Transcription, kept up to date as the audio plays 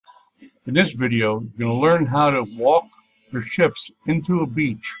In this video, you're going to learn how to walk your ships into a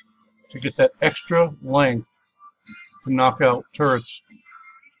beach to get that extra length to knock out turrets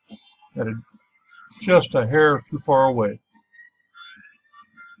that are just a hair too far away.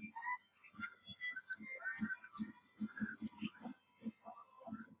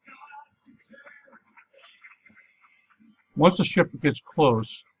 Once the ship gets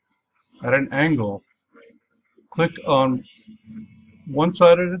close, at an angle, click on one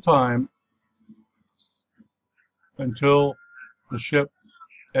side at a time until the ship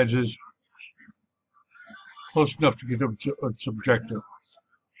edges close enough to get its objective.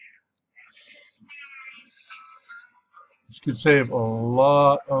 This could save a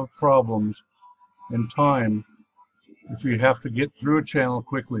lot of problems and time if you have to get through a channel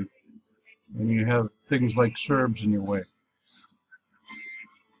quickly and you have things like Serbs in your way.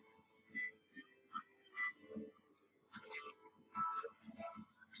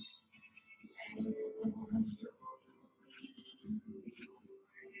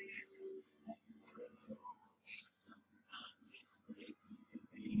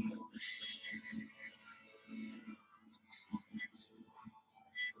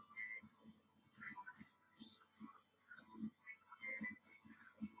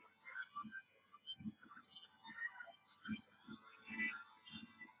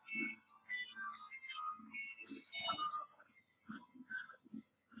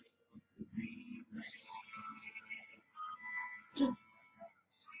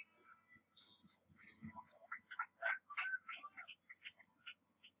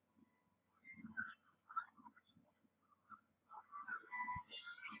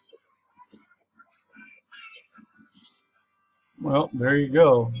 Well, there you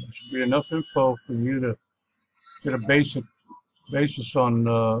go. There should be enough info for you to get a basis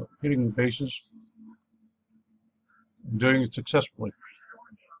on hitting the bases and doing it successfully.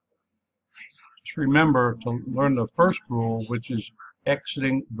 Just remember to learn the first rule, which is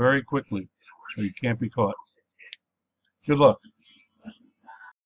exiting very quickly so you can't be caught. Good luck.